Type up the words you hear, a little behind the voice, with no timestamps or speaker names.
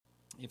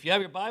If you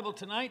have your Bible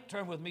tonight,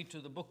 turn with me to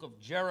the book of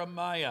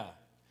Jeremiah.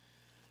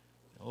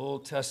 The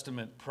Old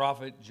Testament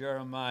prophet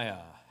Jeremiah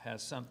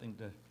has something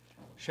to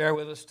share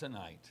with us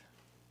tonight.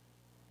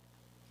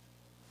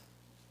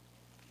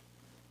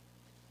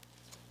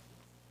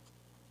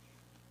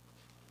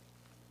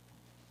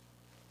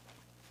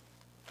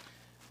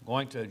 I'm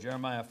going to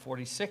Jeremiah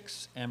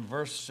 46 and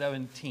verse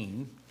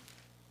 17.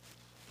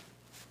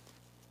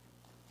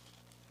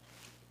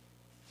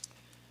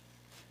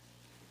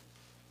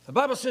 The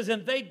Bible says,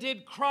 "And they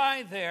did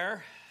cry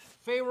there,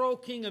 Pharaoh,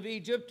 king of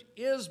Egypt,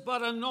 is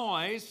but a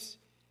noise.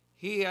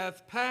 He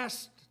hath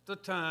passed the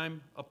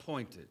time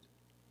appointed."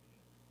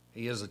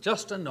 He is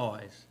just a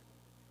noise.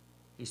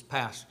 He's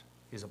past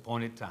his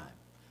appointed time.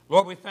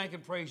 Lord, we thank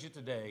and praise you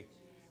today.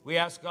 We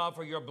ask God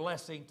for your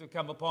blessing to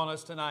come upon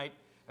us tonight.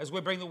 As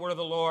we bring the word of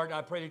the Lord,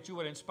 I pray that you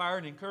would inspire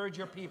and encourage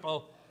your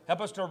people.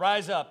 Help us to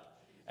rise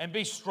up and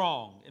be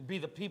strong and be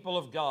the people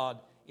of God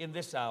in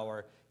this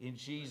hour. In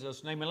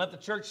Jesus' name. And let the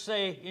church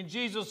say, in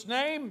Jesus'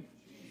 name.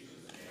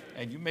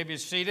 And you may be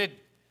seated.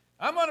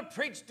 I'm going to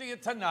preach to you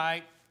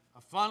tonight a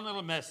fun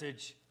little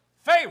message.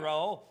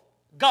 Pharaoh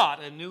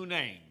got a new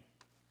name.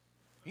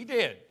 He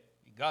did.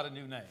 He got a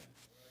new name.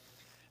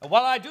 And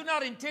while I do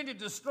not intend to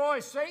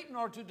destroy Satan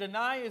or to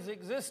deny his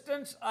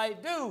existence, I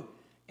do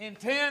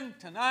intend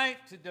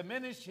tonight to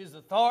diminish his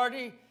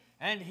authority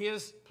and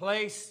his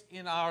place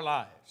in our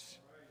lives.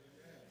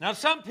 Now,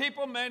 some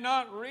people may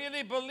not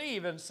really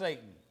believe in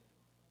Satan.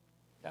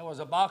 There was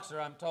a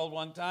boxer, I'm told,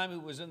 one time who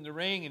was in the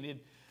ring and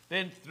he'd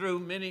been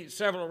through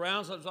several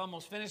rounds. It was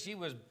almost finished. He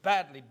was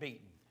badly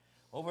beaten.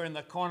 Over in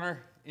the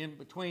corner in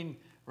between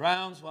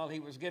rounds while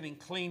he was getting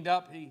cleaned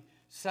up, he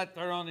sat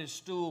there on his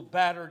stool,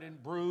 battered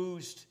and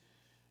bruised.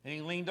 And he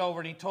leaned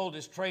over and he told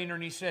his trainer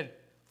and he said,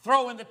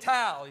 "Throw in the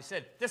towel." He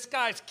said, "This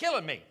guy's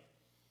killing me."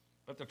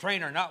 But the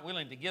trainer, not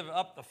willing to give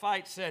up the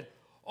fight, said,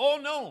 "Oh,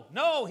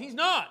 no, he's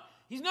not.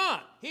 He's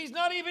not. He's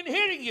not even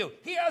hitting you.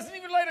 He hasn't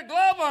even laid a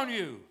glove on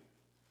you."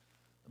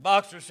 The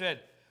boxer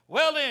said,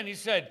 "Well then," he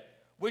said,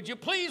 "would you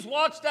please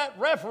watch that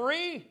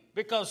referee?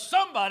 Because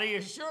somebody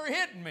is sure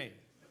hitting me."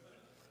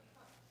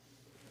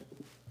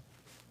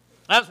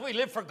 As we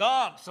live for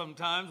God,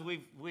 sometimes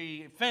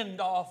we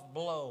fend off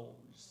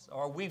blows,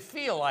 or we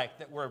feel like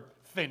that we're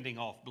fending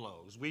off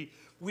blows. We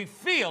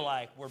feel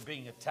like we're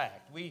being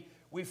attacked. We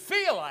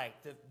feel like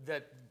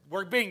that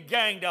we're being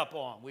ganged up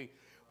on.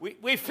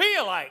 We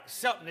feel like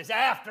something is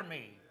after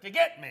me to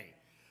get me.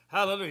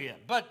 Hallelujah.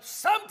 But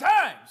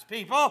sometimes,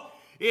 people,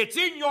 it's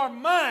in your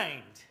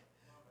mind.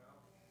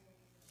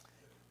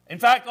 In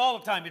fact, all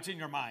the time it's in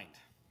your mind.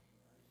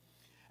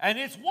 And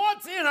it's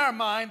what's in our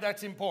mind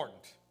that's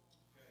important.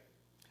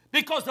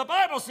 Because the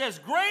Bible says,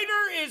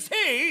 "Greater is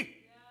he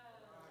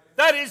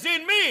that is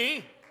in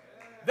me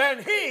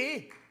than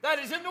he that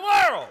is in the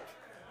world."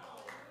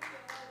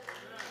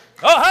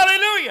 Oh,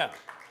 hallelujah.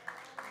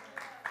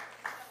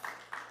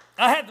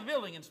 I had the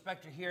building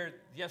inspector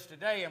here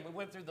yesterday, and we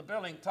went through the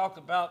building, talked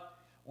about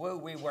where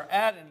we were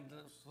at, and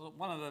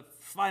one of the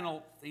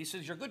final, he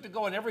says, "You're good to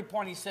go in every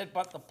point," he said,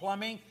 "but the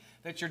plumbing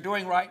that you're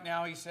doing right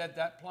now," he said,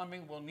 "that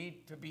plumbing will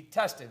need to be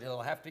tested.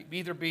 It'll have to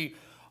either be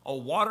a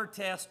water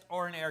test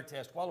or an air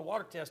test." Well, the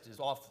water test is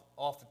off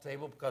the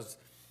table because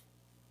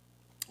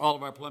all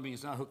of our plumbing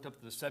is now hooked up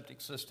to the septic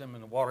system,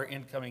 and the water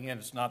incoming in,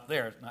 it's not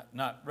there. It's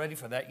not ready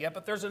for that yet,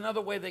 but there's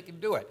another way they can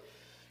do it.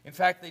 In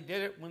fact, they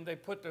did it when they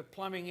put the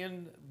plumbing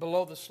in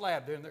below the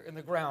slab in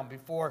the ground.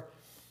 Before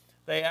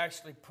they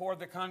actually poured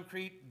the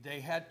concrete,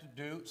 they had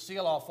to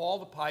seal off all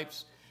the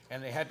pipes,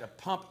 and they had to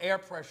pump air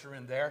pressure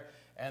in there,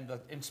 and the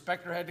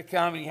inspector had to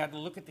come, and he had to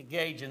look at the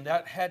gauge, and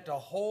that had to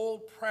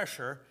hold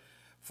pressure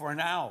for an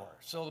hour.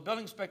 So the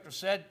building inspector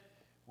said,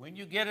 "When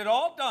you get it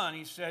all done,"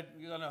 he said,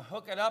 "you're going to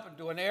hook it up and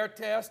do an air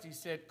test." He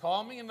said,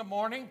 "Call me in the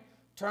morning,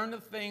 turn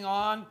the thing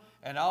on,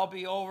 and I'll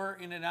be over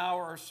in an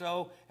hour or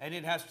so, and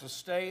it has to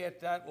stay at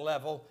that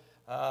level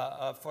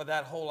for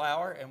that whole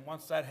hour, and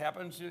once that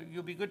happens,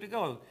 you'll be good to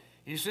go."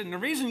 He said, "And the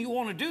reason you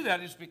want to do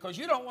that is because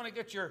you don't want to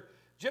get your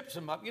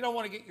gypsum up, you don't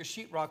want to get your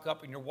sheetrock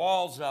up and your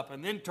walls up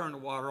and then turn the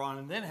water on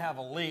and then have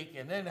a leak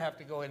and then have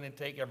to go in and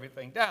take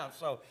everything down.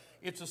 So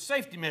it's a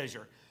safety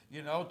measure,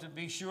 to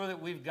be sure that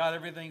we've got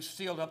everything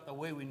sealed up the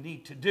way we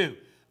need to do.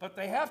 But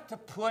they have to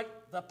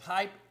put the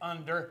pipe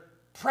under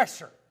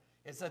pressure.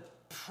 It's a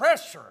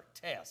pressure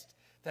test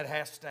that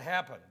has to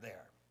happen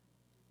there.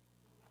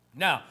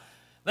 Now,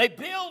 they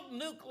build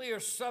nuclear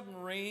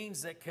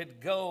submarines that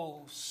could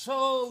go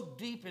so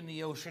deep in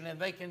the ocean, and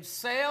they can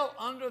sail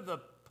under the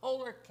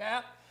polar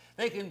cap.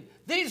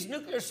 These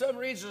nuclear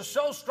submarines are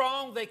so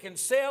strong they can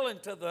sail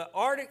into the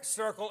Arctic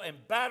Circle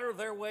and batter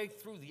their way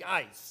through the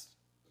ice.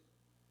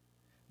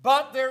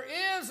 But there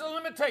is a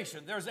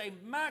limitation. There's a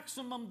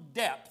maximum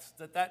depth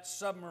that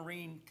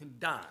submarine can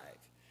dive.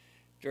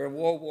 During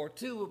World War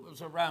II, it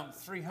was around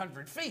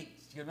 300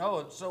 feet, and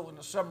so when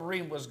the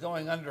submarine was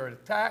going under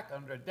attack,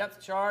 under a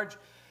depth charge,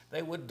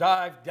 they would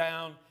dive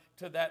down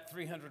to that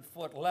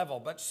 300-foot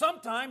level. But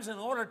sometimes, in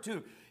order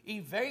to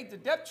evade the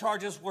depth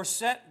charges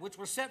which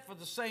were set for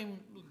the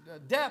same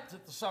depth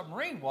that the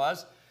submarine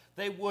was,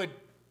 they would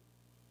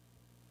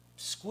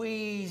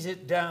squeeze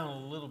it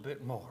down a little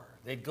bit more.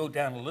 They'd go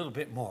down a little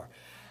bit more.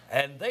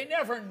 And they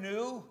never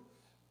knew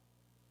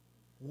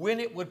when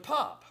it would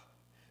pop.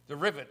 The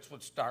rivets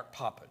would start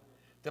popping.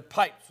 The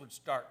pipes would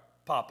start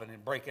popping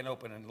and breaking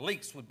open, and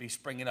leaks would be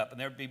springing up, and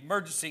there'd be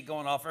emergency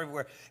going off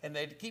everywhere, and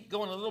they'd keep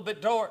going a little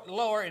bit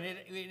lower, and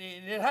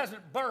it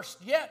hasn't burst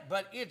yet,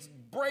 but it's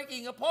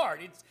breaking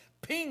apart. It's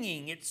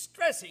pinging, it's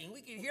stressing.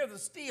 We can hear the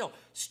steel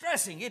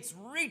stressing. It's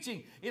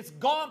reaching. It's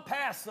gone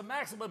past the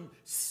maximum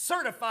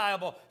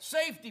certifiable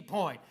safety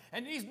point.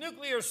 And these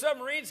nuclear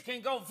submarines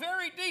can go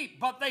very deep,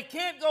 but they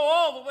can't go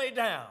all the way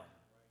down.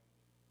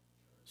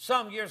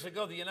 Some years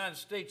ago, the United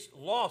States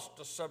lost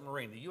a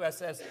submarine, the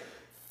USS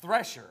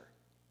Thresher.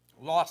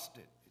 Lost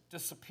it. It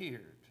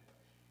disappeared.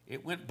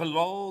 It went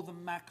below the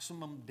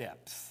maximum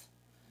depth.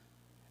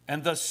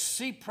 And the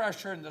sea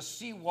pressure and the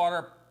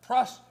seawater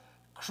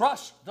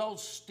crushed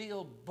those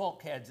steel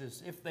bulkheads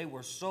as if they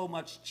were so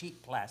much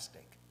cheap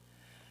plastic.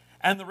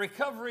 And the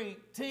recovery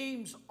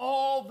teams,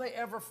 all they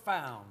ever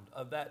found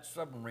of that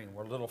submarine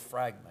were little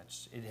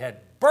fragments. It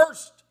had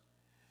burst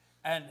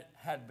and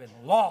had been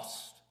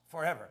lost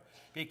forever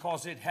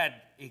because it had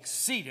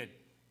exceeded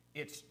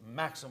its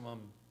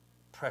maximum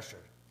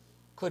pressure.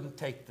 Couldn't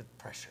take the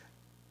pressure.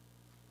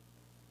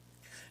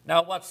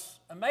 Now, what's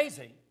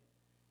amazing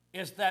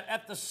is that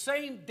at the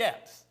same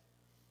depth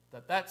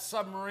that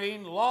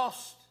submarine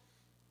was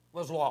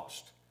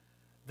lost,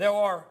 there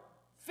are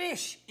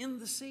fish in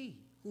the sea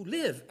who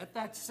live at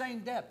that same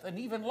depth and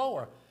even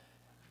lower.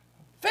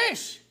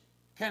 Fish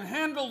can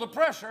handle the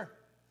pressure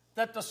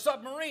that the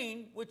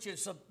submarine, which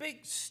is a big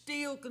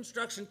steel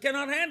construction,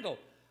 cannot handle.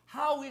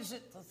 How is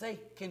it that they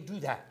can do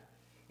that?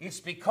 It's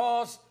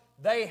because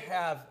they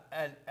have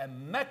a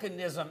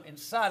mechanism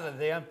inside of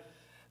them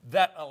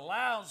that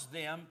allows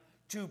them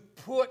to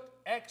put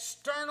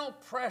external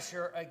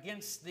pressure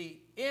against the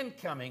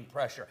incoming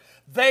pressure.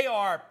 They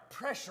are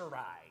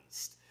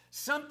pressurized.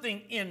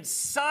 Something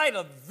inside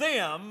of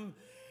them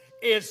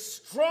is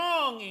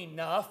strong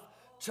enough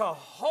to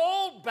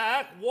hold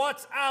back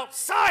what's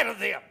outside of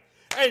them,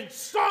 and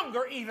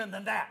stronger even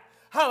than that.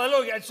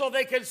 Hallelujah. And so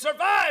they can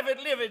survive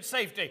and live in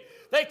safety.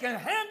 They can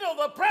handle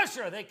the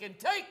pressure. They can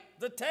take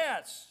the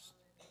test.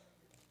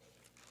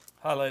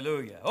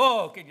 Hallelujah.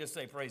 Oh, can you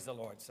say praise the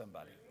Lord,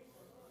 somebody?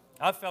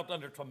 I felt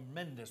under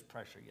tremendous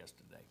pressure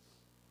yesterday.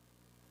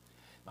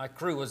 My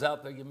crew was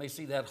out there. You may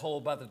see that hole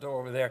by the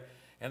door over there.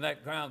 And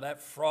that ground,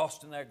 that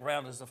frost in that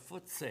ground is a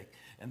foot thick.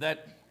 And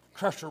that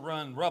crusher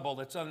run rubble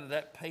that's under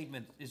that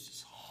pavement is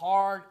as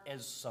hard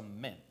as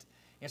cement.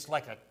 It's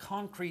like a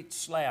concrete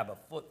slab a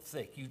foot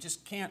thick. You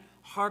just can't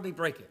hardly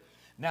break it.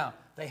 Now,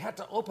 they had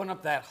to open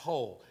up that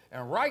hole.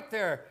 And right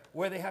there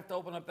where they have to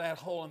open up that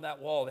hole in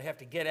that wall, they have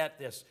to get at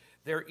this.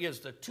 There is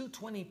the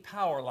 220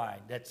 power line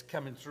that's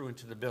coming through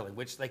into the building,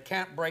 which they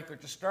can't break or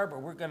disturb, or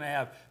we're going to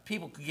have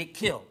people get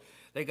killed.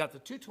 They got the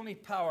 220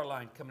 power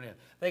line coming in.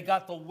 They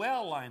got the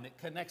well line that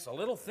connects, a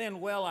little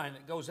thin well line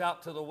that goes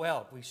out to the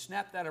well. If we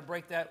snap that or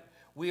break that,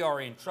 we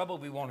are in trouble.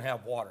 We won't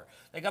have water.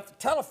 They got the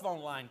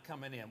telephone line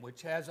coming in,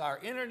 which has our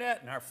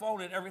internet and our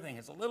phone and everything.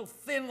 It's a little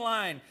thin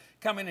line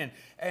coming in.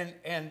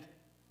 And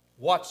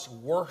what's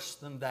worse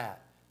than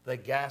that? The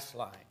gas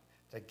line.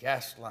 The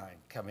gas line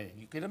coming in.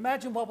 You can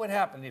imagine what would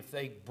happen if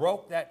they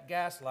broke that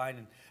gas line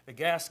and the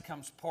gas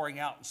comes pouring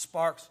out and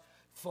sparks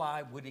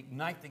fly, would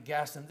ignite the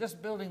gas, and this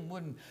building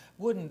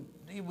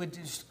it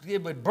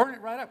would burn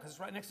it right up because it's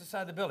right next to the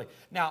side of the building.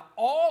 Now,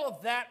 all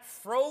of that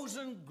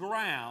frozen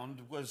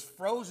ground was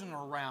frozen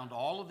around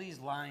all of these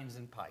lines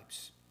and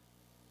pipes.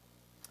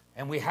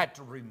 And we had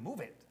to remove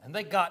it. And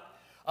they got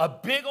a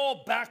big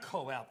old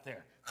backhoe out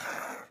there.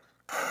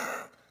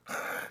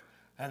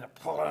 And they're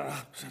pulling it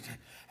up.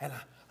 And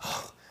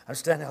I'm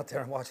standing out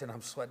there and watching.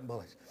 I'm sweating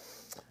bullets.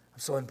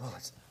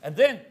 And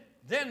then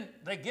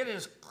they get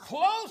as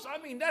close.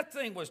 I mean, that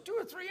thing was 2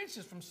 or 3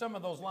 inches from some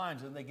of those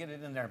lines, and they get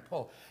it in there and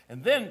pull.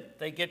 And then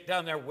they get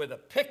down there with a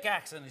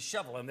pickaxe and a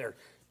shovel, and they're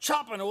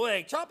chopping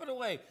away,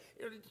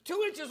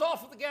 2 inches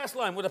off of the gas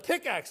line with a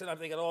pickaxe. And I'm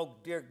thinking, oh,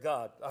 dear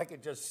God, I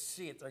could just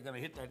see it. They're going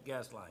to hit that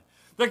gas line.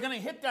 They're going to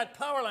hit that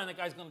power line. The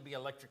guy's going to be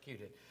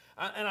electrocuted.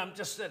 And I'm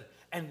just sitting,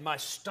 and my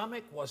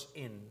stomach was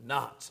in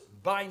knots.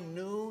 By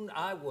noon,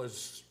 I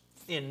was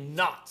in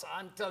knots.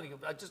 I'm telling you,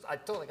 I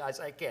told the guys,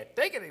 I can't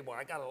take it anymore.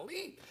 I got to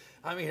leave.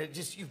 I mean,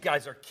 you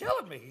guys are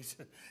killing me. He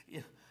said,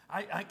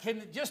 I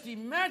can just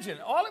imagine.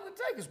 All it would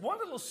take is one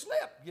little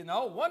slip,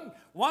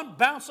 one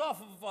bounce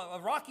off of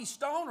a rocky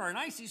stone or an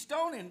icy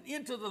stone and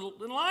into the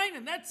line,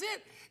 and that's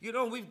it.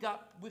 We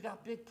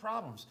got big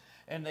problems.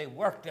 And they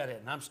worked at it,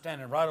 and I'm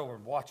standing right over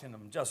and watching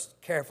them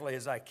just carefully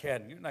as I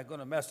can. You're not going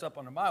to mess up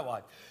under my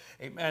watch.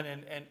 Amen.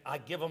 And I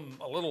give them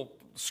a little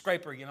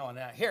scraper, and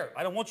here,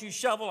 I don't want you to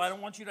shovel. I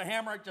don't want you to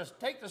hammer it. Just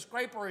take the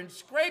scraper and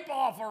scrape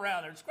off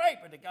around it. Scrape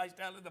it. The guy's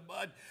down in the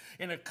mud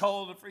in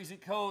the freezing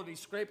cold. He's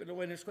scraping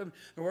away, and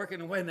they're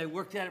working away, and they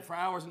worked at it for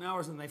hours and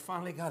hours, and they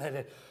finally got at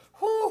it.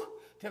 Whew,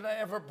 did I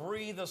ever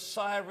breathe a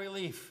sigh of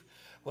relief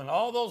when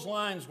all those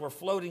lions were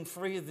floating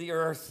free of the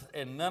earth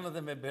and none of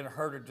them had been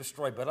hurt or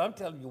destroyed. But I'm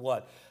telling you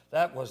what,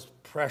 that was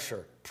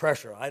pressure.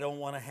 I don't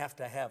want to have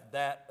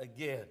that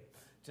again.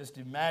 Just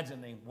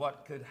imagining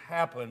what could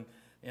happen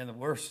and the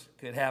worst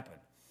could happen.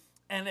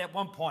 And at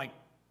one point,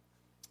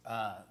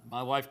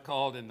 my wife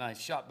called and I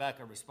shot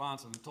back a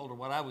response and told her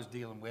what I was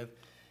dealing with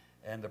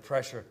and the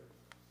pressure.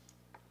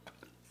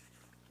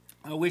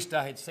 I wished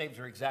I had saved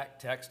her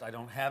exact text. I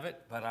don't have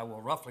it, but I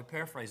will roughly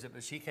paraphrase it.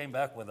 But she came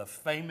back with a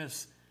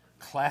famous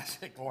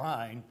classic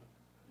line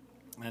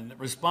and the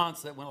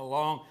response that went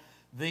along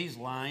these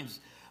lines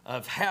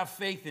of have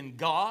faith in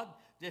God.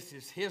 This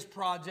is His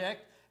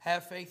project.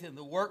 Have faith in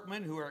the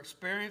workmen who are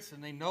experienced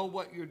and they know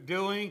what you're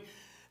doing.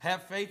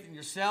 Have faith in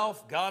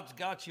yourself. God's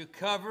got you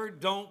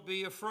covered. Don't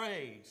be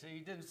afraid. So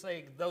he didn't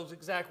say those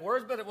exact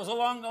words, but it was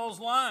along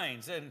those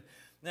lines. And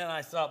then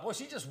I thought, boy,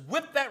 she just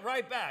whipped that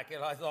right back.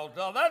 And I thought,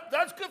 oh,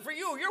 that's good for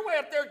you. You're way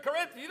up there in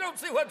Corinth. You don't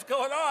see what's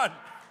going on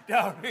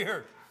down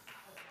here.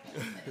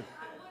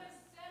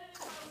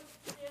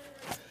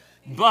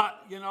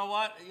 But you know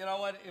what?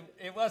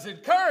 It was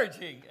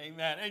encouraging.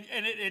 Amen.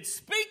 And it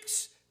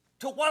speaks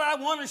to what I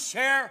want to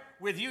share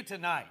with you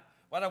tonight,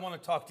 what I want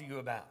to talk to you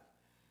about.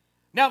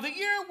 Now, the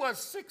year was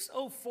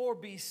 604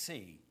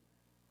 BC,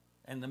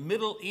 and the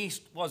Middle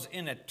East was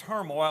in a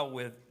turmoil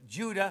with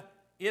Judah,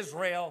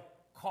 Israel,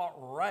 caught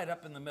right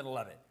up in the middle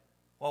of it.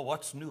 Well,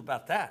 what's new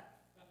about that?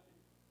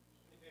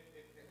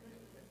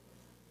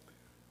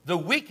 The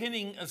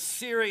weakening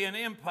Assyrian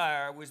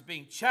Empire was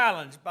being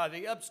challenged by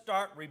the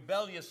upstart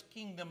rebellious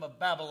kingdom of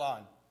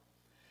Babylon,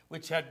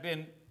 which had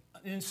been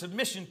in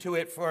submission to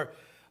it for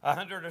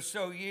 100 or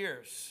so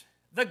years.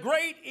 The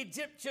great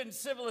Egyptian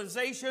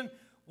civilization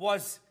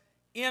was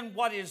in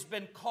what has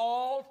been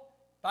called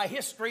by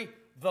history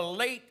the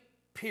late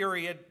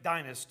period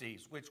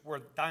dynasties, which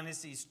were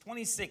dynasties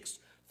 26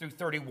 through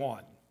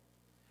 31.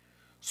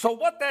 So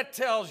what that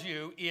tells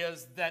you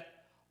is that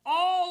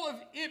all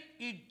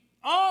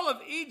of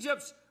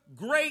Egypt's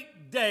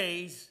great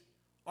days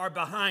are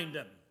behind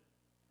them.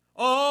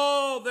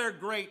 All their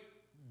great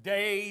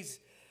days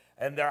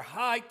and their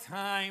high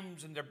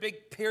times and their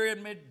big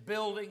pyramid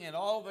building and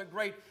all their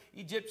great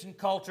Egyptian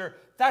culture,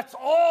 that's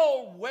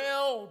all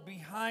well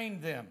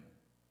behind them.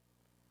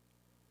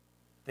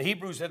 The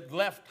Hebrews had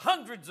left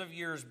hundreds of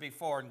years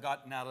before and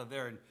gotten out of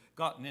there and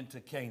gotten into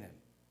Canaan.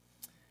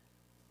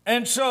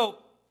 And so,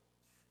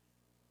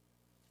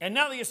 and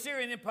now the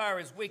Assyrian Empire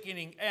is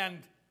weakening,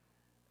 and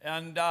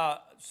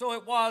so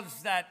it was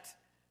that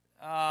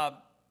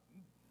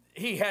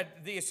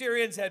the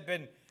Assyrians had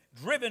been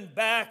driven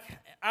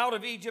back out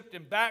of Egypt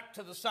and back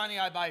to the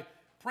Sinai by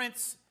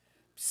Prince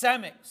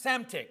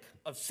Psamtik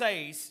of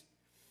Sais,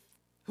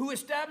 who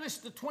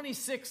established the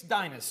 26th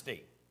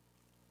dynasty.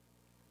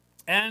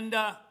 And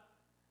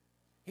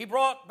he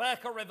brought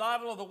back a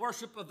revival of the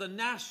worship of the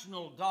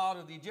national god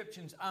of the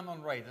Egyptians,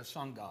 Amun-Ra, the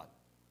sun god.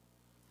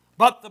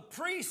 But the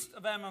priests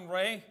of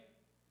Amun-Ra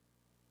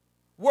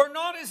were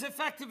not as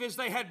effective as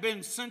they had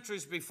been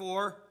centuries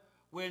before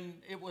when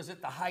it was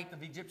at the height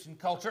of Egyptian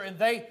culture, and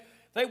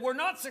they were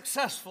not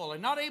successful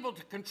and not able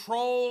to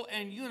control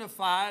and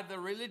unify the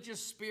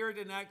religious spirit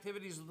and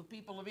activities of the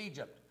people of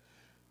Egypt,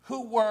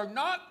 who were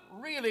not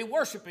really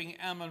worshiping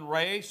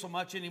Amun-Ra so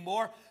much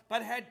anymore,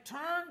 but had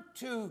turned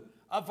to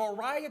a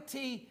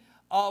variety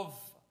of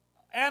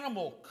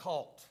animal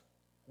cult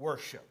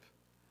worship,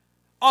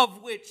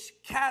 of which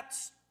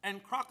cats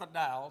and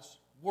crocodiles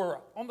were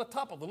on the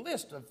top of the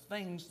list of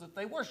things that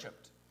they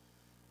worshiped.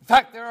 In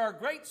fact, there are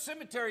great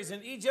cemeteries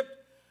in Egypt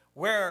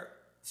where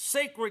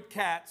sacred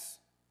cats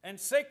and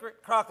sacred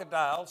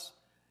crocodiles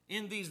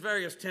in these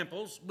various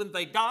temples, when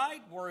they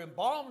died, were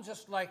embalmed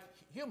just like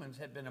humans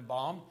had been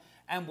embalmed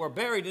and were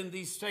buried in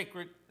these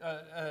sacred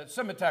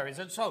cemeteries.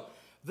 And so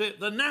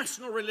the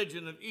national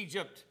religion of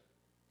Egypt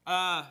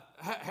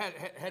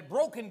had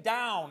broken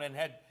down and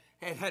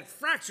had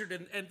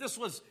fractured, and this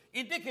was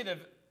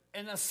indicative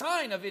and a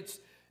sign of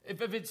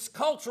its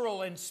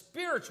cultural and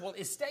spiritual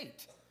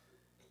estate,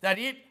 that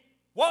it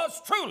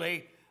was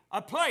truly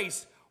a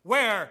place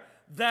where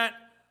that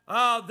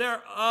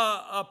their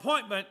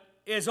appointment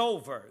is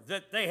over,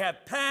 that they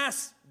have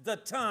passed the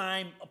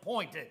time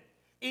appointed.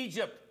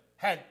 Egypt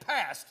had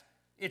passed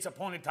its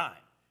appointed time.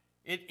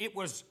 It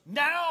was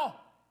now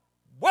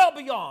well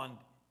beyond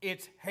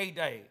its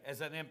heyday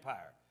as an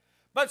empire.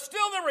 But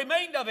still there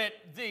remained of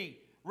it the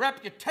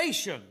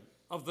reputation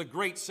of the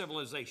great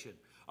civilization,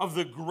 of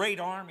the great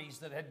armies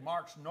that had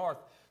marched north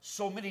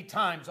so many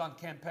times on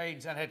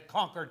campaigns and had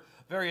conquered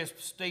various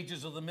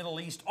stages of the Middle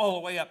East all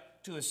the way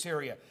up to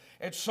Assyria.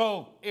 And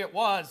so it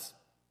was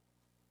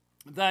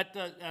that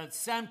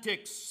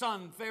Psamtik's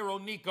son, Pharaoh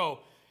Necho,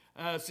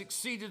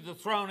 succeeded the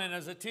throne, and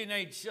as a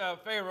teenage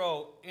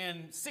Pharaoh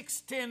in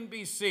 610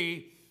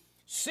 BC,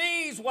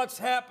 sees what's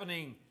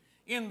happening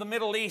in the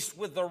Middle East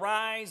with the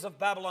rise of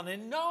Babylon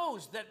and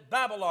knows that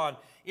Babylon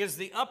is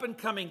the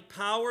up-and-coming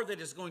power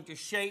that is going to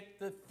shape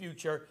the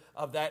future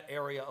of that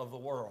area of the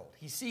world.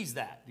 He sees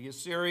that. The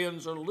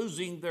Assyrians are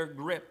losing their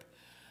grip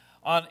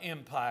on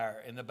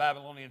empire, and the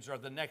Babylonians are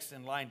the next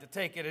in line to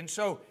take it. And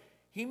so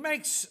he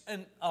makes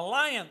an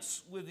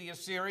alliance with the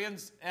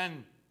Assyrians,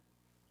 and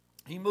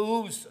he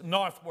moves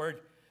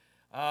northward.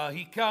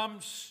 He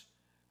comes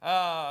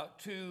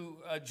to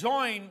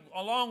join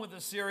along with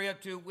Assyria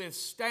to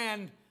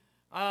withstand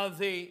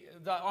the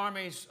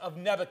armies of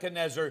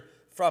Nebuchadnezzar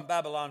from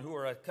Babylon who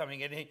are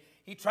coming in.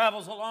 He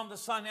travels along the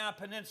Sinai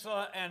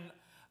Peninsula and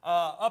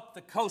up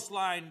the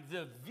coastline.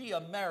 The Via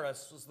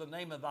Maris was the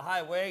name of the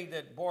highway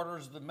that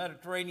borders the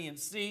Mediterranean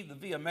Sea, the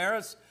Via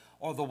Maris,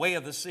 or the Way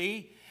of the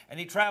Sea. And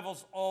he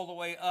travels all the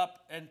way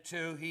up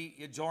until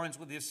he joins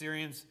with the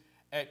Assyrians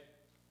at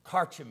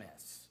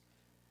Carchemish.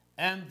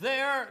 And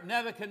there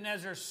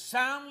Nebuchadnezzar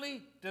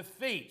soundly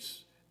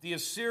defeats the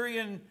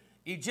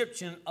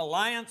Assyrian-Egyptian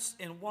alliance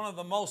in one of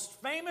the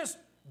most famous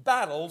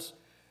battles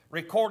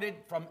recorded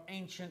from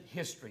ancient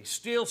history,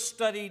 still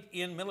studied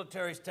in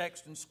military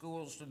texts and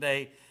schools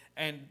today,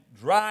 and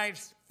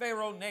drives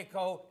Pharaoh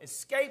Necho,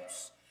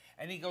 escapes,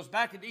 and he goes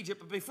back into Egypt.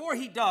 But before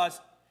he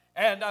does,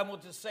 and I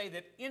want to say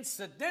that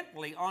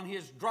incidentally on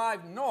his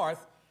drive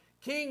north,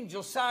 King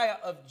Josiah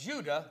of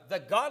Judah, the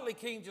godly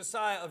King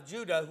Josiah of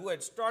Judah, who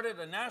had started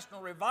a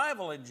national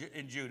revival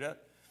in Judah,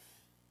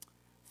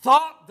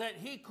 thought that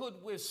he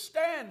could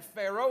withstand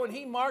Pharaoh, and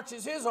he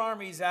marches his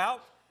armies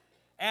out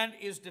and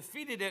is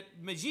defeated at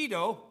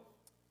Megiddo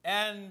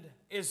and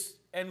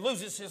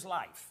loses his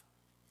life.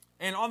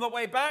 And on the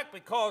way back,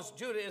 because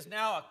Judah is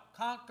now a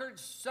conquered,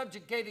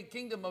 subjugated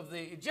kingdom of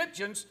the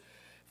Egyptians,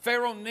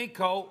 Pharaoh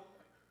Necho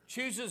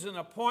chooses an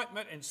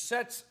appointment and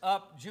sets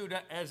up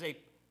Judah as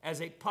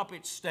a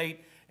puppet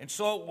state. And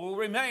so it will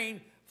remain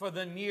for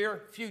the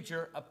near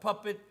future a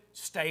puppet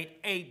state,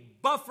 a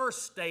buffer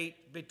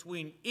state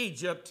between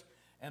Egypt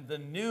and the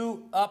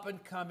new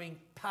up-and-coming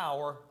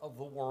power of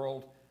the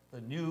world,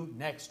 the new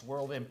next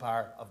world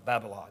empire of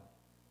Babylon.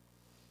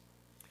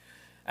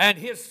 And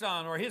his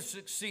son, or his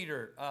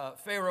successor,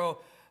 Pharaoh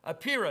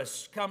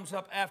Epirus, comes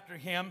up after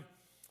him.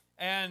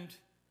 And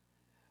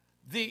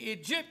the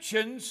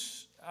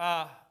Egyptians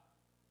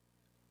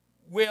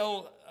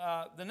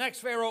the next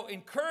Pharaoh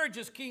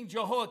encourages King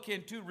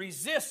Jehoiakim to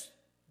resist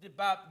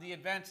the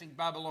advancing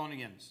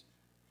Babylonians.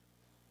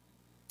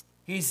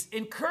 He's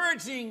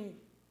encouraging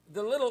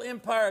the little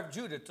empire of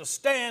Judah to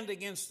stand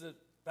against the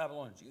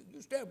Babylonians.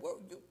 You stand,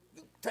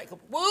 you take them.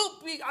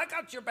 I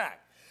got your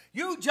back.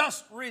 You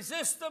just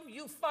resist them.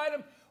 You fight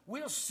them.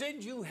 We'll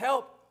send you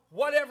help.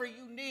 Whatever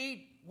you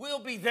need, we'll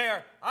be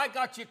there. I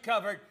got you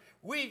covered.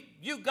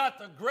 You got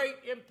the great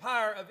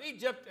empire of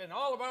Egypt and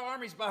all of our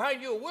armies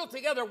behind you.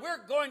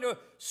 We're going to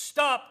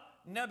stop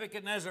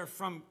Nebuchadnezzar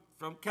from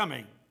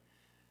coming.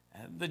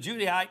 And the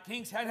Judahite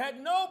kings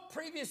had no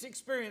previous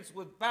experience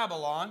with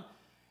Babylon,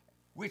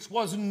 which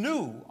was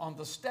new on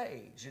the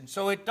stage. And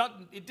so it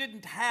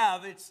didn't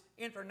have its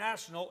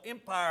international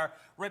empire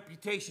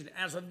reputation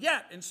as of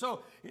yet. And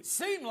so it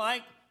seemed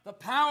like the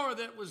power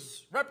that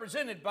was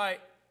represented by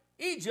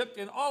Egypt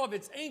in all of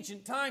its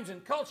ancient times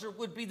and culture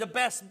would be the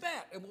best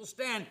bet. And we'll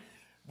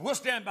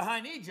stand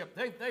behind Egypt.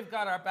 They've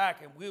got our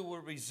back, and we will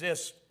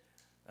resist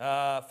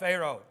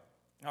Pharaoh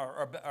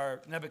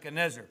or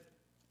Nebuchadnezzar.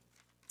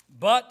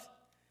 But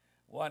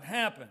what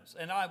happens?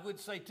 And I would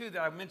say too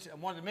that I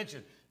wanted to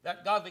mention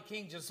that godly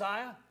King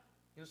Josiah.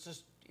 It was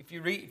just, if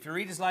you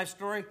read his life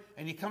story,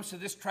 and he comes to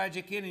this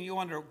tragic end, and you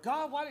wonder,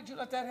 God, why did you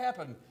let that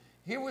happen?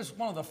 Here was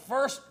one of the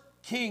first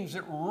kings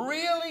that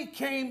really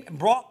came and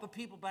brought the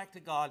people back to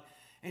God,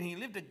 and he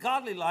lived a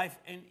godly life,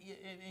 and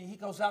he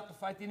goes out to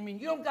fight the enemy,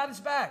 and you don't got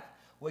his back.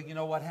 Well, you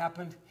know what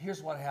happened?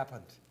 Here's what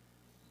happened.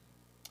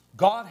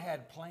 God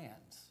had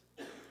plans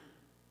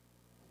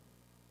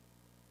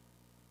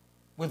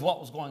with what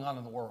was going on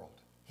in the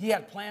world. He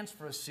had plans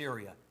for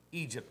Assyria,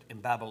 Egypt,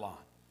 and Babylon.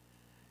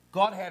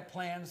 God had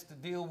plans to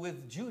deal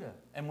with Judah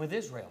and with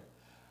Israel.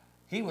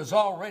 He was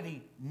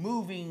already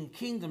moving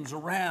kingdoms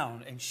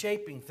around and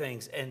shaping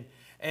things.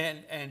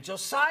 And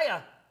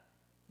Josiah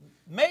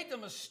made the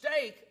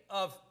mistake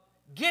of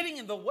getting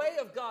in the way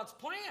of God's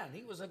plan.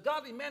 He was a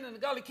godly man and a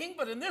godly king,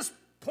 but in this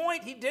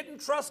point, he didn't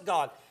trust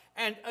God.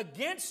 And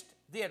against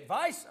the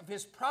advice of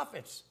his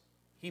prophets,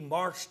 he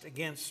marched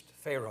against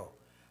Pharaoh.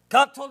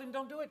 God told him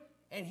don't do it,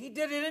 and he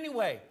did it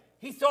anyway.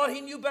 He thought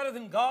he knew better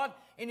than God,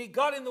 and he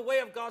got in the way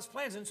of God's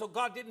plans, and so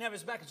God didn't have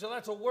his back. And so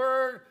that's a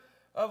word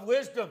of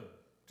wisdom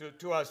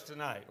to us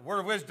tonight. A word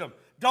of wisdom.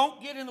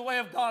 Don't get in the way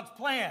of God's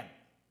plan.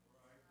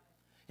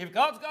 If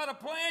God's got a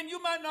plan,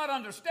 you might not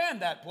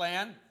understand that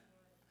plan.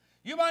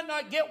 You might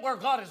not get where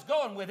God is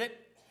going with it,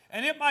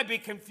 and it might be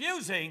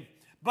confusing,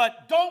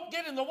 but don't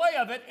get in the way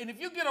of it. And if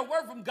you get a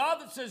word from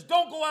God that says,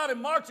 don't go out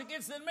and march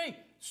against the enemy,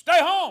 stay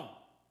home.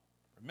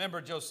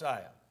 Remember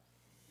Josiah.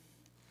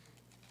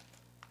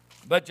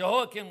 But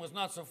Jehoiakim was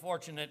not so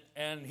fortunate,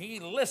 and he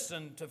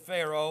listened to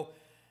Pharaoh,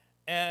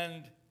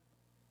 and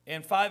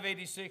in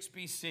 586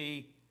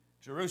 BC,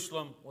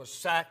 Jerusalem was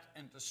sacked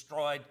and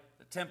destroyed.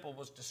 The temple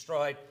was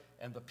destroyed,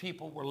 and the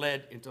people were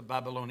led into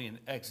Babylonian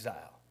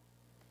exile.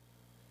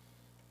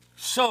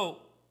 So,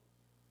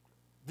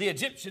 the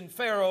Egyptian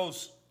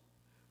pharaohs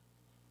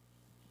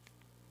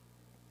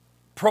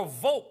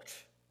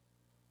provoked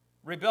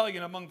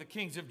rebellion among the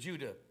kings of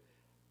Judah.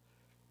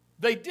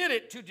 They did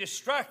it to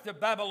distract the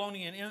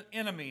Babylonian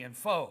enemy and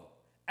foe,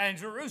 and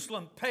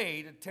Jerusalem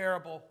paid a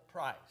terrible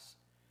price.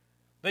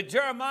 But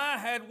Jeremiah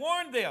had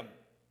warned them.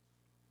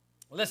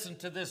 Listen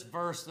to this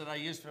verse that I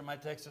used for my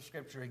text of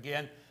Scripture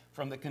again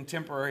from the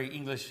Contemporary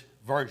English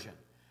Version.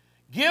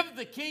 Give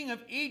the king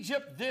of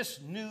Egypt this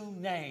new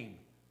name.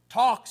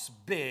 Talks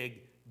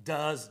big,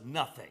 does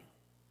nothing.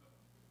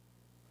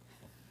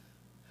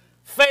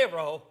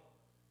 Pharaoh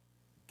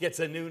gets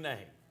a new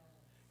name.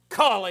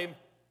 Call him,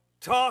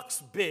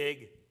 talks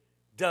big,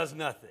 does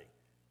nothing.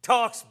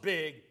 Talks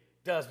big,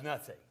 does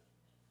nothing.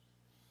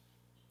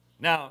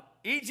 Now,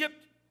 Egypt,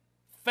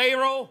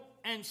 Pharaoh,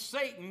 and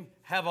Satan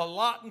have a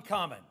lot in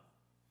common.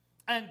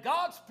 And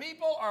God's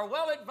people are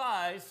well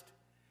advised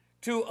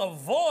to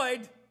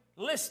avoid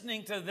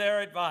listening to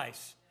their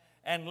advice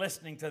and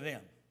listening to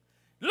them.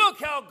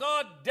 Look how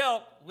God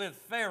dealt with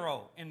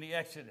Pharaoh in the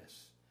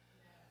Exodus.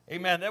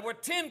 Amen. There were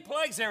 10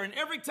 plagues there, and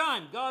every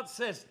time God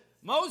says,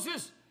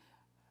 Moses,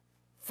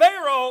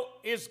 Pharaoh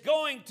is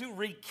going to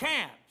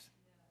recant.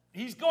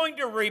 He's going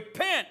to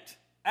repent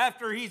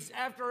after you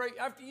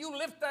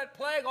lift that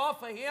plague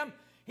off of him.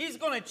 He's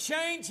going to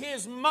change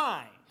his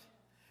mind,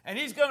 and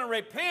he's going to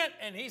repent,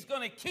 and he's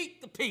going to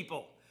keep the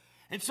people.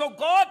 And so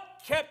God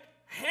kept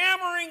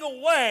hammering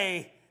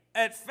away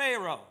at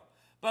Pharaoh.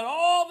 But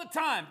all the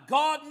time,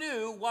 God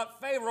knew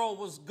what Pharaoh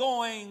was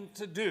going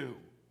to do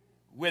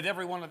with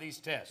every one of these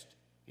tests.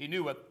 He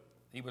knew what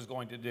he was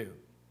going to do.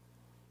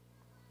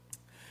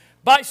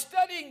 By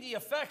studying the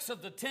effects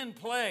of the 10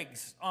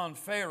 plagues on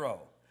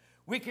Pharaoh,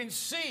 we can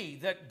see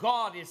that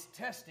God is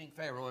testing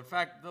Pharaoh. In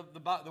fact,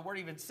 the word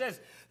even says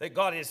that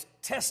God is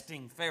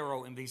testing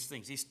Pharaoh in these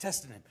things. He's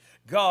testing him.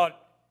 God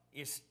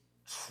is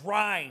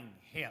trying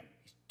him.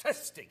 He's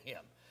testing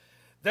him.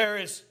 There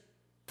is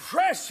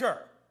pressure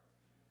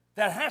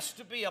that has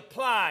to be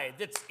applied.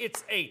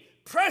 It's a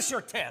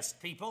pressure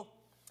test, people.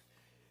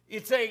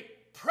 It's a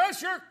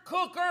pressure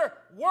cooker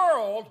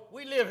world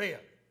we live in.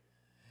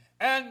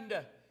 And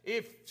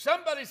if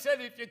somebody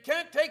said, if you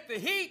can't take the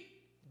heat,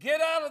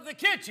 get out of the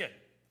kitchen.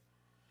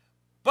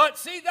 But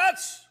see,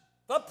 that's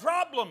the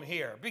problem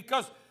here,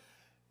 because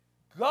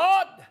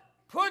God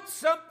put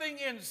something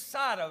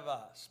inside of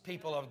us,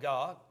 people of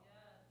God,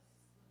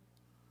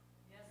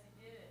 Yes,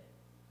 He did.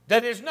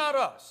 that is not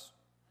us.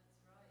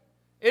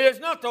 It is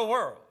not the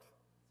world.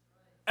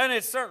 And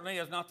it certainly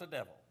is not the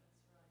devil.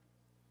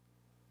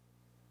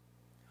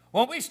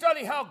 When we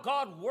study how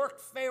God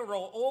worked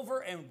Pharaoh over,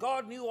 and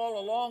God knew all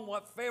along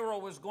what Pharaoh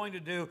was going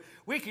to do,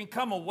 we can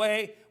come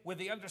away with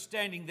the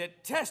understanding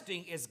that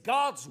testing is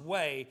God's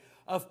way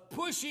of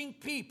pushing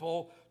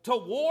people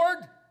toward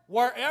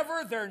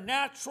wherever their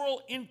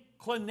natural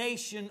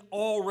inclination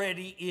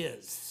already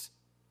is.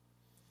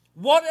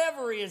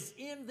 Whatever is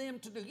in them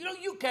to do. You know,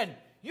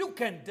 you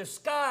can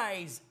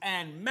disguise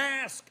and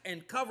mask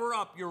and cover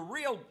up your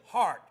real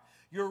heart,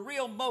 your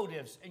real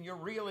motives, and your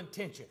real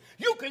intention.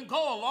 You can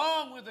go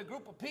along with a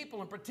group of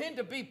people and pretend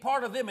to be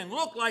part of them and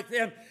look like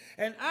them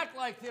and act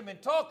like them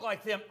and talk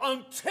like them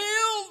until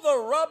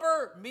the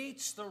rubber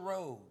meets the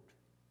road.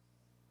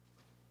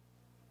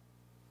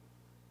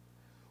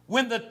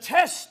 When the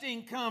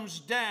testing comes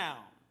down,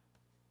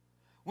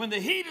 when the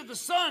heat of the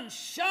sun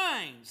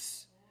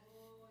shines,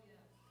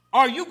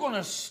 are you going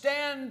to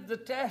stand the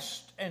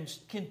test and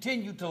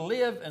continue to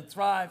live and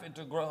thrive and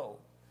to grow?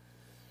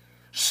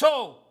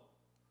 So,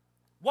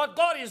 what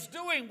God is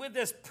doing with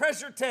this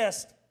pressure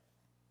test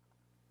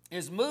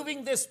is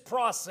moving this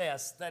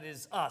process that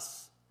is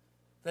us,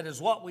 that is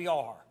what we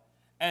are,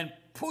 and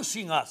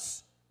pushing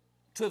us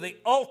to the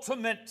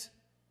ultimate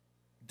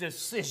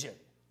decision.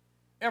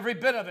 Every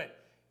bit of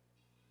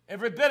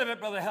it,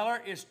 Brother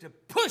Heller, is to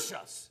push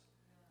us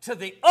to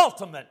the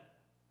ultimate,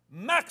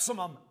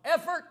 maximum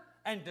effort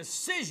and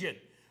decision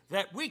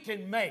that we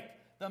can make,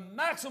 the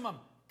maximum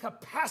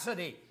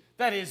capacity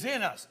that is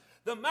in us,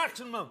 the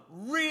maximum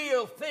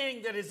real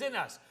thing that is in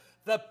us.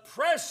 The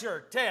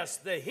pressure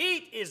test, the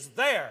heat is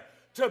there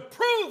to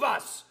prove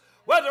us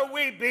whether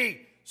we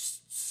be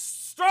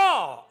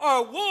straw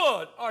or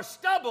wood or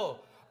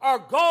stubble or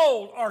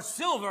gold or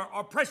silver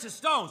or precious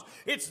stones.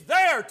 It's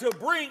there to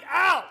bring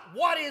out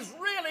what is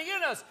really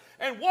in us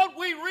and what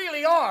we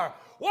really are.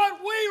 What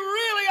we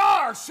really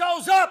are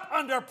shows up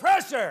under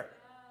pressure.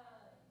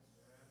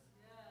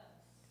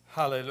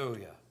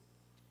 Hallelujah.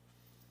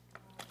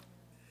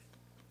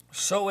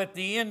 So at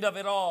the end of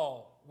it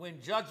all,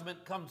 when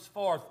judgment comes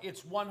forth,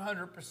 it's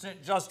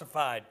 100%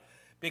 justified,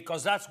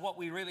 because that's what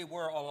we really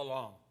were all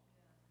along.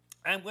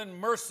 And when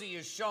mercy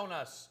is shown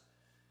us,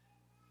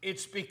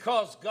 it's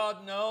because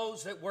God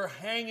knows that we're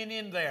hanging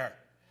in there.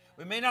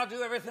 We may not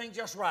do everything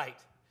just right.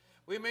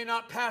 We may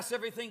not pass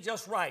everything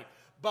just right,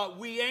 but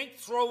we ain't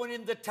throwing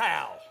in the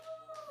towel.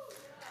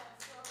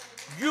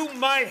 You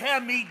might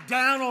have me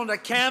down on the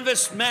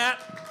canvas mat,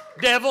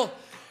 devil,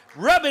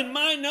 rubbing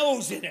my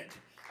nose in it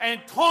and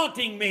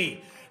taunting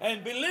me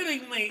and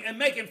belittling me and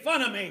making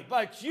fun of me,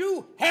 but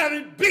you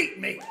haven't beat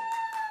me.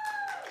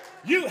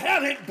 You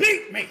haven't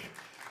beat me.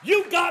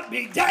 You got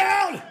me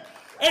down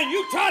and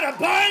you try to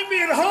bind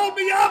me and hold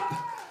me up,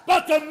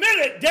 But the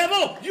minute,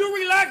 devil, you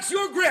relax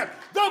your grip,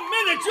 the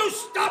minute you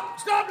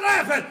stop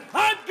laughing,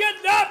 I'm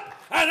getting up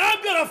and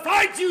I'm going to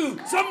fight you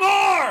some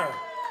more.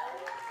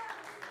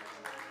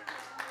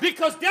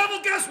 Because devil,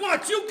 guess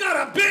what? You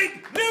got a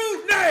big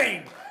new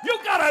name. You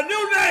got a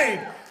new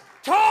name.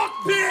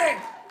 Talk big,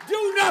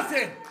 do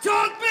nothing.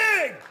 Talk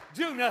big,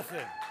 do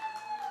nothing.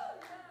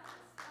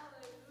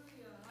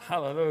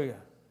 Hallelujah.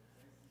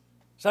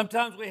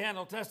 Sometimes we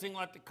handle testing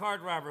like the car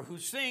driver who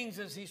sings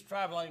as he's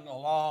traveling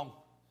along.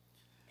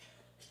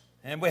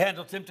 And we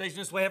handle temptation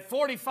this way. At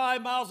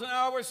 45 miles an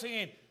hour, we're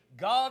singing,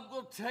 God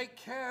will take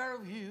care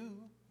of you.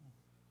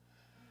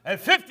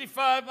 At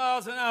 55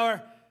 miles an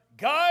hour,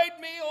 guide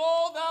me,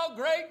 O thou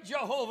great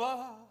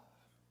Jehovah.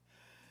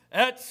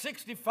 At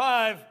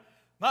 65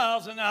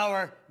 miles an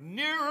hour,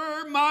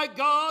 nearer, my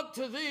God,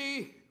 to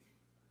thee.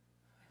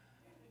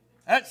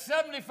 At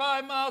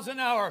 75 miles an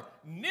hour,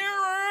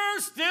 nearer,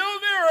 still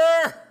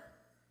nearer.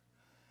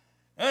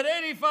 At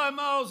 85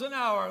 miles an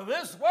hour,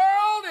 this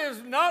world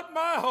is not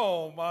my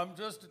home. I'm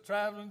just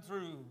traveling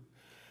through.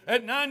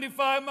 At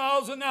 95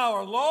 miles an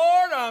hour,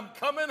 Lord, I'm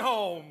coming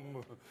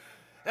home.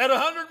 At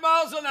 100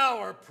 miles an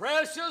hour,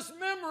 precious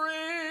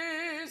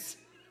memories,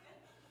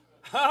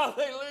 how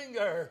they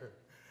linger.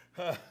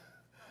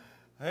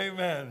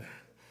 Amen.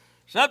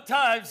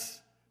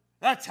 Sometimes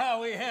that's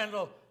how we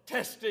handle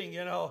testing,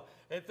 you know.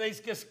 If things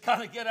just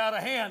kind of get out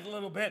of hand a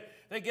little bit,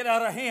 they get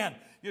out of hand,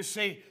 you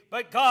see.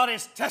 But God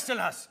is testing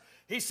us.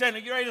 He's saying, are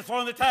you ready to throw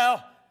in the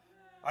towel?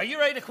 Are you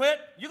ready to quit?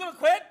 You going to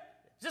quit?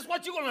 Is this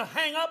what you're going to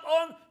hang up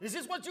on? Is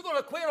this what you're going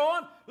to quit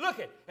on? Look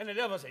it. And the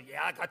devil said,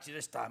 yeah, I got you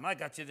this time. I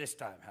got you this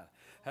time.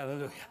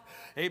 Hallelujah.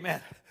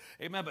 Amen.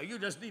 Amen. But you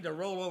just need to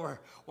roll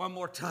over one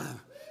more time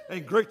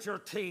and grit your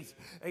teeth.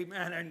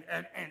 Amen.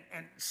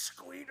 And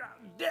squeeze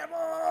out.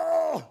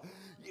 Devil,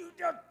 you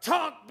just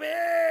talk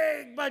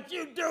big, but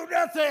you do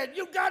nothing.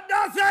 You got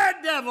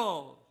nothing,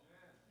 devil.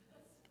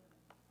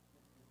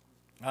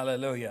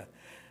 Hallelujah.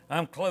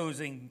 I'm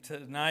closing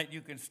tonight.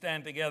 You can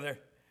stand together.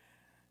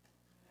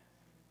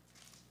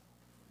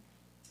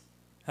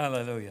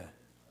 Hallelujah.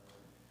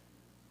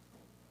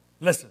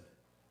 Listen,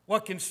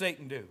 what can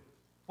Satan do?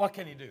 What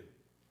can he do?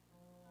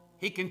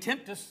 He can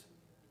tempt us.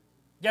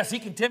 Yes, he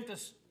can tempt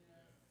us.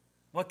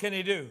 What can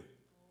he do?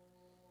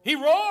 He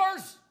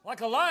roars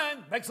like a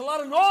lion, makes a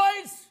lot of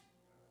noise.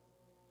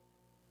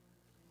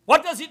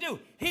 What does he do?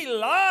 He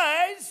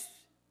lies.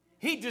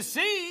 He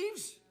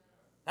deceives.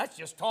 That's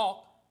just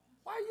talk.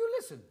 Why are you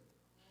listening?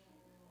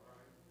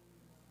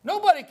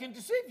 Nobody can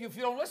deceive you if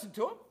you don't listen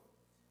to him.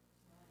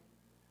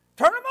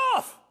 Turn him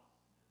off.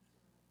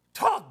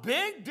 Talk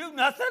big, do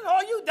nothing.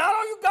 All you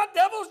got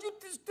devils, you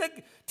just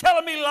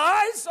telling me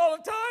lies all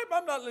the time.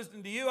 I'm not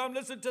listening to you. I'm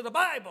listening to the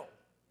Bible.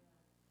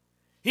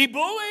 He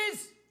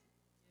bullies.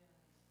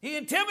 He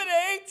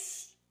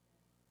intimidates.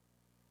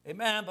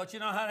 Amen. But you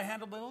know how to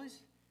handle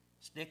bullies?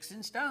 Sticks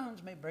and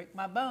stones may break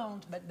my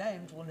bones, but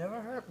names will never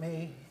hurt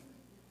me.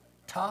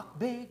 Talk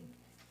big,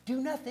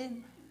 do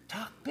nothing.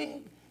 Talk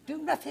big, do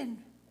nothing.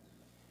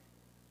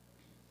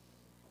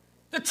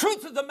 The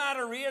truth of the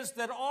matter is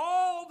that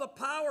all the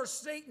power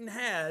Satan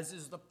has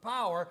is the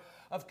power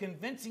of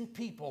convincing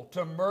people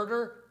to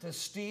murder, to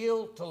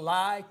steal, to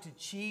lie, to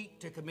cheat,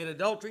 to commit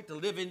adultery, to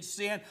live in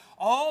sin.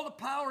 All the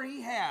power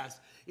he has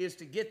is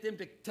to get them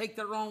to take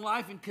their own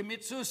life and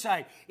commit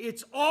suicide.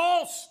 It's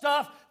all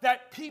stuff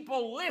that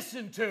people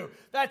listen to.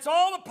 That's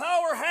all the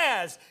power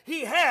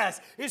he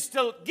has is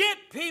to get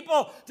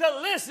people to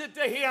listen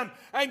to him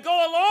and go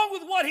along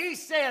with what he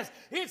says.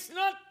 It's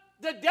not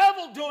the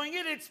devil doing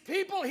it, it's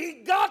people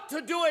he got to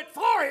do it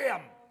for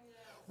him.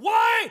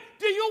 Why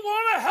do you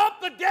want to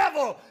help the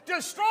devil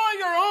destroy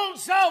your own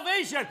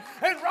salvation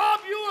and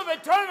rob you of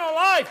eternal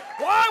life?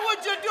 Why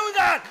would you do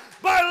that?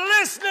 By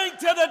listening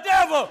to the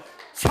devil.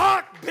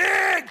 Talk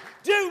big,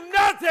 do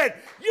nothing.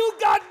 You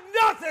got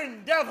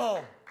nothing,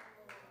 devil.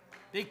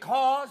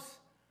 Because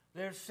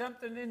there's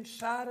something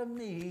inside of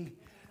me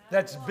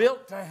that's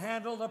built to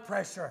handle the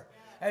pressure.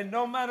 And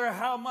no matter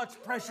how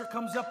much pressure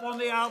comes up on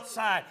the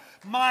outside,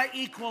 my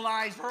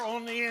equalizer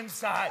on the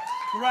inside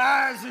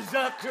rises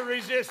up to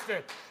resist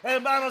it. And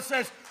the Bible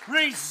says,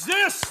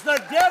 resist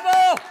the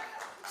devil,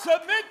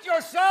 submit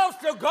yourselves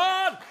to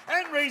God,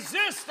 and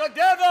resist the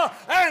devil,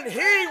 and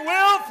he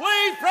will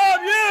flee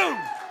from you.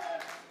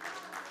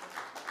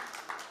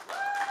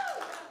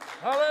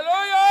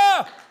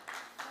 Hallelujah!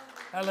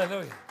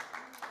 Hallelujah.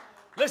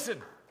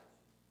 Listen,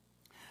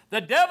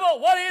 the devil,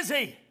 what is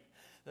he?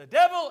 The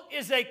devil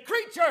is a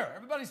creature.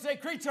 Everybody say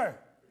creature.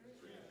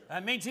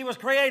 That means he was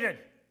created.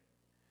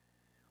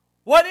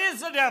 What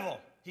is the devil?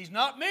 He's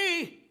not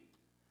me.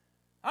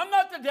 I'm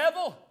not the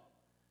devil.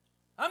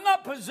 I'm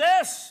not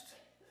possessed.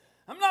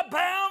 I'm not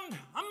bound.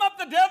 I'm not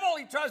the devil.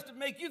 He tries to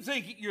make you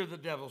think you're the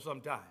devil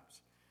sometimes.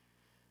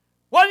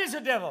 What is the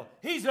devil?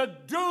 He's a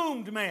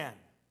doomed man.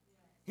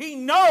 He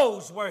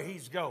knows where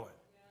he's going.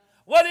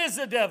 What is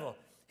the devil?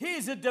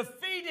 He's a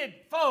defeated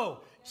foe.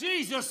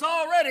 Jesus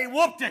already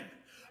whooped him.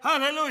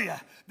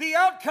 Hallelujah. The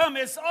outcome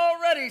is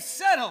already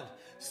settled.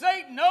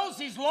 Satan knows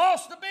he's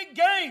lost the big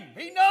game.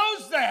 He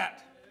knows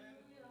that.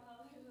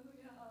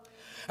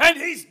 And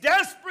he's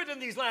desperate in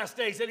these last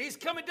days. And he's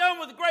coming down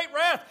with great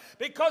wrath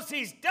because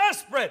he's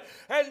desperate.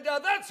 And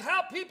that's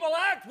how people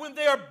act when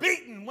they are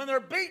beaten. When they're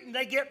beaten,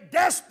 they get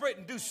desperate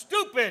and do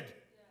stupid.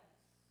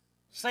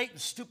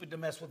 Satan's stupid to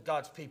mess with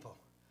God's people.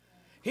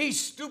 He's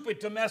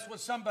stupid to mess with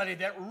somebody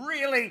that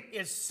really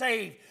is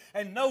saved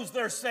and knows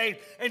they're saved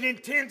and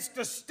intends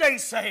to stay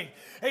saved.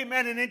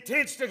 Amen. And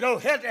intends to go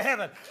head to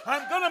heaven.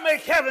 I'm going to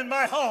make heaven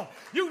my home.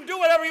 You can do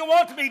whatever you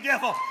want to me,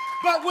 devil.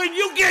 But when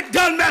you get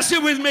done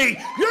messing with me,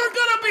 you're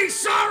going to be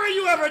sorry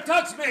you ever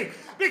touched me,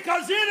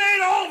 because it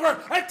ain't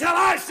over until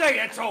I say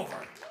it's over.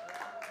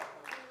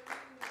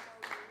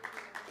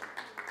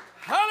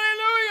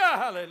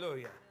 Hallelujah,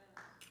 hallelujah.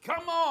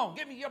 Come on,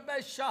 give me your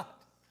best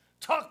shot.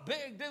 Talk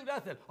big, do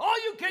nothing. All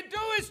you can do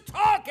is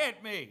talk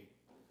at me.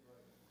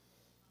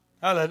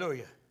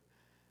 Hallelujah.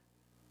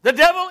 The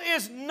devil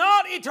is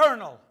not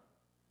eternal.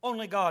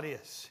 Only God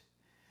is.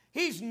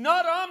 He's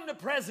not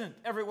omnipresent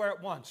everywhere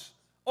at once.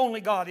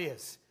 Only God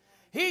is.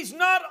 He's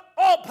not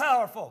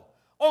all-powerful.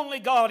 Only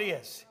God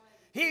is.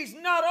 He's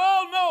not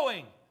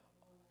all-knowing.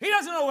 He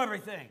doesn't know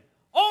everything.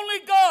 Only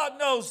God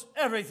knows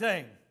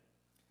everything.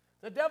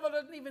 The devil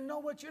doesn't even know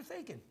what you're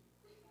thinking.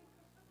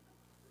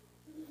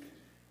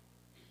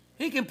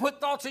 He can put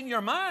thoughts in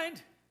your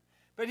mind,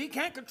 but he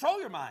can't control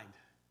your mind.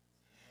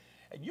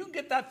 And you can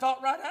get that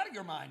thought right out of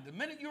your mind. The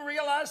minute you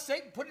realize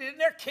Satan put it in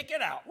there, kick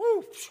it out.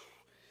 Woo!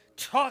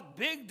 Talk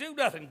big, do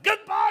nothing.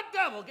 Goodbye,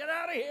 devil. Get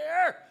out of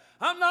here.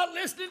 I'm not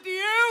listening to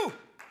you.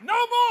 No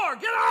more.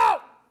 Get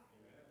out.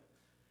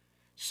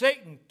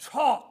 Satan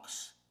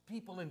talks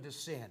people into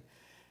sin,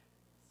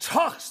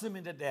 talks them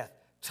into death,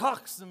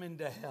 talks them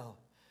into hell.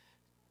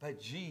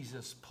 But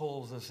Jesus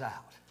pulls us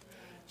out.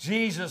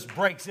 Jesus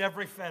breaks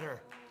every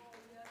fetter.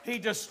 He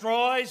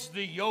destroys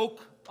the yoke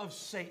of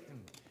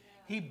Satan.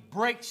 He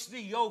breaks the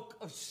yoke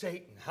of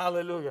Satan.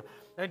 Hallelujah.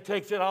 And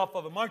takes it off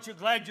of him. Aren't you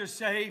glad you're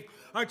saved?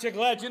 Aren't you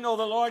glad you know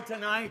the Lord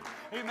tonight?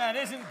 Amen.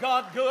 Isn't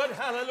God good?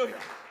 Hallelujah.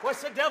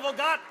 What's the devil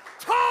got?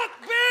 Talk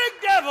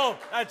big, devil.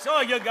 That's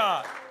all you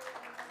got.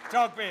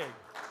 Talk big.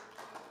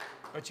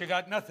 But you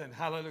got nothing.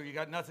 Hallelujah. You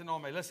got nothing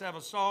on me. Let's have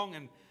a song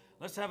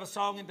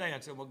and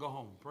dance, and we'll go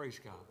home. Praise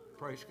God.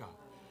 Praise God.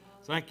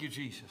 Thank you,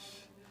 Jesus.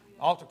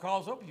 Altar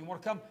call's open. You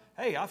want to come?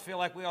 Hey, I feel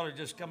like we ought to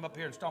just come up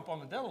here and stomp on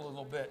the devil a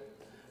little bit.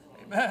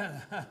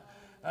 Amen.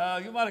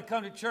 You might have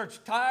come to church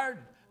tired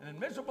and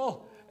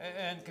miserable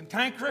and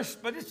cantankerous,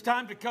 but it's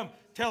time to come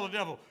tell the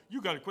devil,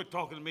 you got to quit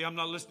talking to me. I'm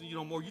not listening to you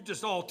no more. You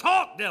just all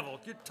talk, devil.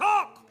 You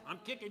talk. I'm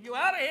kicking you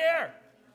out of here.